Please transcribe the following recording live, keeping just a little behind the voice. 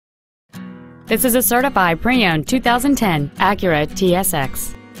This is a certified pre-owned 2010 Acura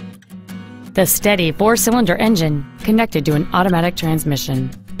TSX. The steady 4-cylinder engine, connected to an automatic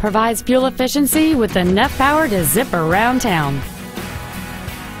transmission, provides fuel efficiency with enough power to zip around town.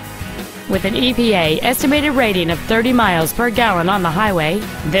 With an EPA estimated rating of 30 miles per gallon on the highway,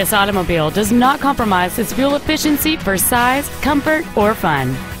 this automobile does not compromise its fuel efficiency for size, comfort, or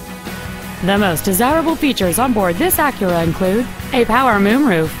fun. The most desirable features on board this Acura include a power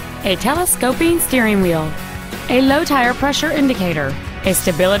moonroof, a telescoping steering wheel, a low tire pressure indicator, a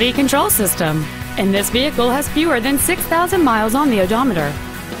stability control system, and this vehicle has fewer than 6,000 miles on the odometer.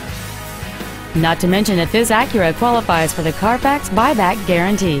 Not to mention that this Acura qualifies for the Carfax buyback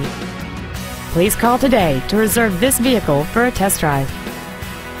guarantee. Please call today to reserve this vehicle for a test drive.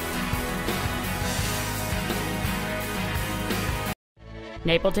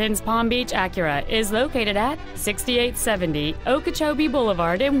 Napleton's Palm Beach Acura is located at 6870 Okeechobee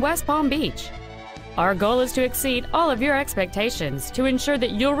Boulevard in West Palm Beach. Our goal is to exceed all of your expectations to ensure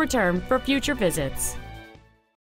that you'll return for future visits.